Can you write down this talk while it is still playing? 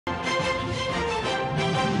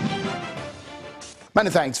Many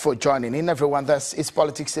thanks for joining in, everyone. This is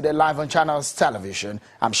Politics Today, live on Channels Television.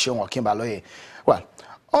 I'm Sean Kimbaloye. Well,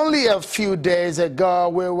 only a few days ago,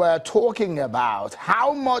 we were talking about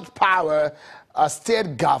how much power a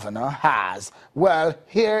state governor has. Well,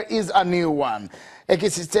 here is a new one.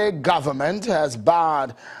 Ekiti State government has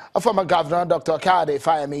barred a former governor, Dr.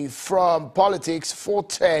 Fayemi, from politics for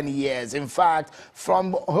 10 years. In fact,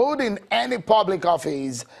 from holding any public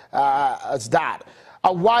office as that.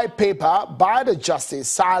 A white paper by the Justice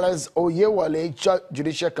Silas Oyebode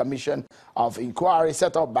Judicial Commission of Inquiry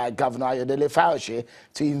set up by Governor Oyebode Fayose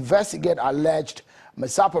to investigate alleged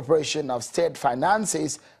misappropriation of state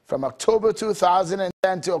finances from October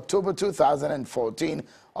 2010 to October 2014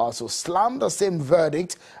 also slammed the same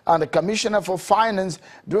verdict on the Commissioner for Finance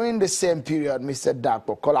during the same period, Mr.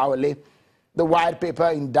 Dapo Kolawole. The white paper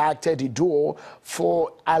indicted the duo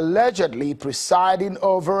for allegedly presiding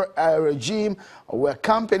over a regime where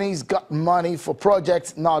companies got money for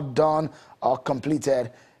projects not done or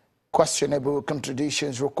completed, questionable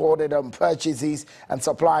contradictions recorded on purchases and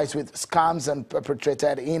supplies with scams and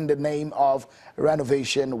perpetrated in the name of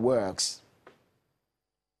renovation works.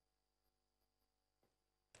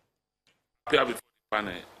 Appear before the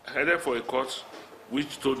panel, headed for a court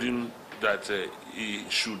which told him that he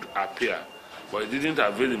should appear. But he didn't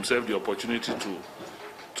avail himself the opportunity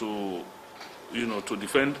to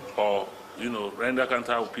defend or, render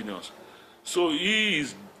counter opinions. So he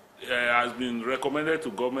has been recommended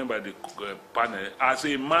to government by the panel as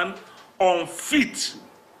a man unfit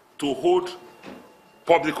to hold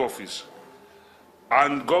public office.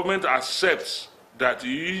 And government accepts that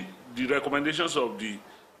the recommendations of the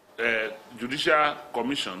Judicial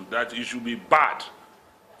Commission that he should be barred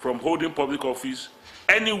from holding public office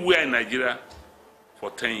anywhere in Nigeria for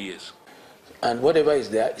 10 years. And whatever is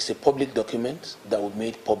there is a public document that will be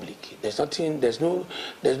made public. There's no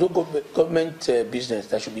government business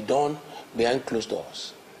that should be done behind closed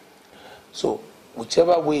doors. So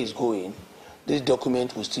whichever way is going, this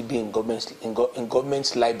document will still be in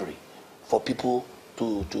government's library for people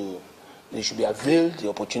they should be availed the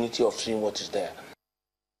opportunity of seeing what is there.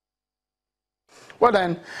 Well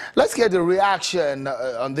then, let's get the reaction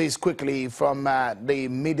on this quickly from the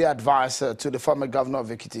media advisor to the former governor of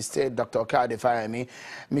Ekiti State, Dr. Fayemi.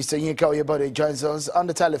 Mr. Yinka Oyebode joins us on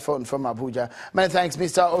the telephone from Abuja. Many thanks,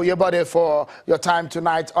 Mr. Oyebode, for your time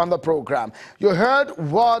tonight on the program. You heard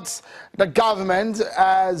what the government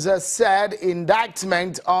has said,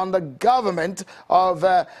 indictment on the government of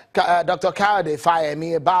Dr.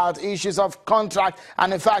 Fayemi about issues of contract,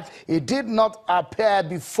 and in fact, he did not appear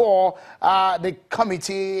before the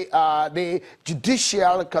committee, the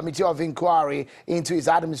Judicial Committee of Inquiry into his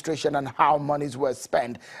administration and how monies were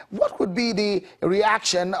spent. What would be the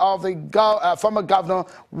reaction of the former governor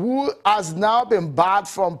who has now been barred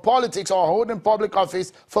from politics or holding public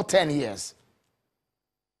office for 10 years?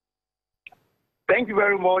 Thank you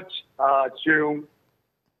very much, Chiu.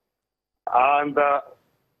 And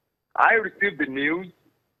I received the news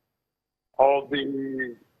of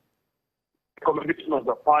the recommendation of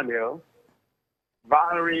the panel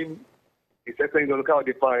barring His Excellency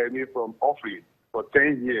Dr. Fayemi from office for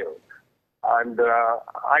 10 years. And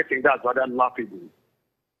I think that's rather laughable.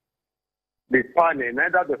 The panel,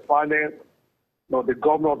 neither the panel nor the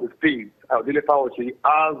governor of the state, Oyebode Fayose,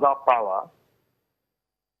 has that power.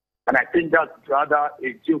 And I think that's rather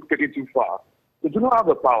a joke taken too far. They do not have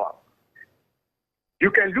the power.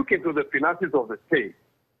 You can look into the finances of the state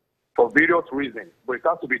for various reasons, but it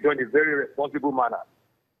has to be done in a very responsible manner.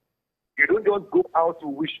 You don't just go out to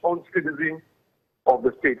wish on citizens of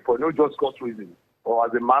the state for no just cause reason or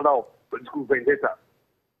as a matter of political vendetta.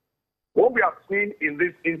 What we have seen in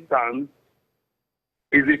this instance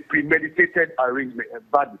is a premeditated arrangement, a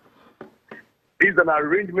bad. This is an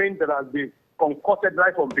arrangement that has been concocted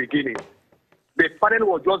right from the beginning. The panel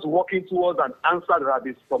was just working towards an answer that has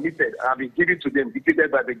been submitted and has been given to them,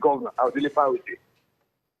 dictated by the governor, Oyebode Fayose.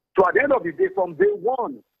 So at the end of the day, from day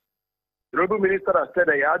one, the Honorable Minister has said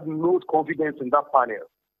that he had no confidence in that panel.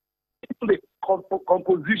 The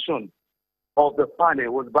composition of the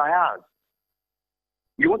panel was biased.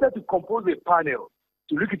 He wanted to compose a panel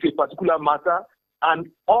to look at a particular matter, and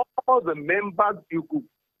all the members you could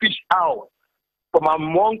fish out from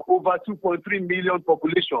among over 2.3 million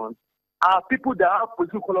population are people that have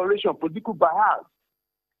political coloration, political bias.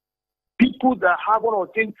 People that have one or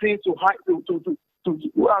 10 things to hide, who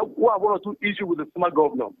have one or two issues with the former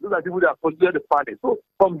governor. Those are people that have considered the panel. So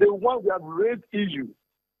from day one, we have raised issues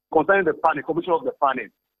concerning the panel, commission of the panel.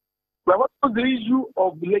 We have also the issue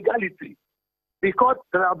of legality, because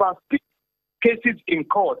there are about 6 cases in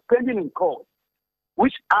court, pending in court,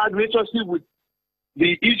 which had relationship with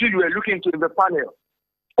the issue you were looking into in the panel.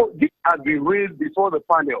 So this has been raised before the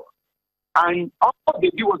panel. And all they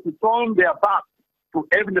did was to turn their back to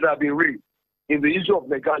everything that has been raised in the issue of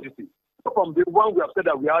legality. So from the one we have said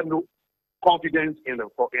that we have no confidence in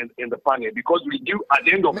the panel because we do at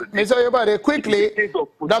the end of the day. Mr. Oyebode, quickly,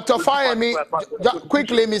 Dr. Fayemi,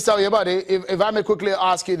 quickly, Mr. Oyebode, if I may quickly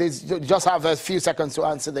ask you this, just have a few seconds to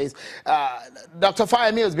answer this. Dr.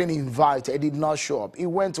 Fayemi has been invited, he did not show up. He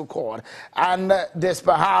went to court, and there's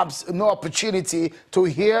perhaps no opportunity to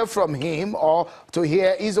hear from him or to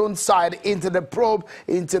hear his own side into the probe,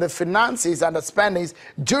 into the finances and the spendings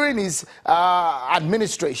during his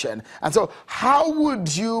administration. And so how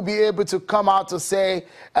would you be able to come out to say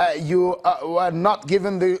you were not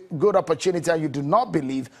given the good opportunity and you do not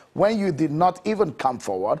believe when you did not even come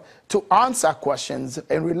forward to answer questions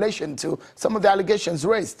in relation to some of the allegations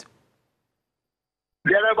raised?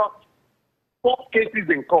 There are about 4 cases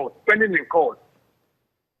in court, pending in court,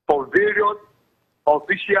 for various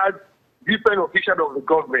officials, different officials of the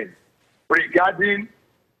government, regarding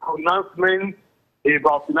pronouncements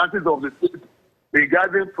about finances of the state,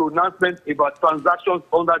 regarding pronouncements about transactions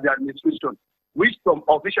under the administration, which some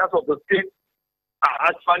officials of the state are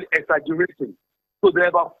actually exaggerating. So there are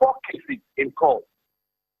about 4 cases in court.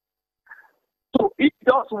 So each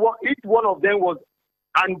one of them was,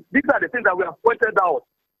 and these are the things that we have pointed out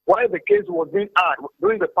while the case was being heard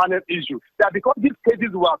during the panel issue, that because these cases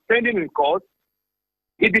were pending in court,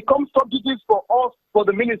 it becomes subjective for us, for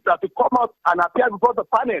the minister, to come out and appear before the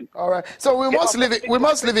panel. All right. So we must leave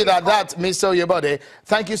it at that, Mr. Oyebode.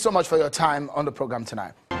 Thank you so much for your time on the program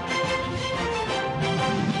tonight.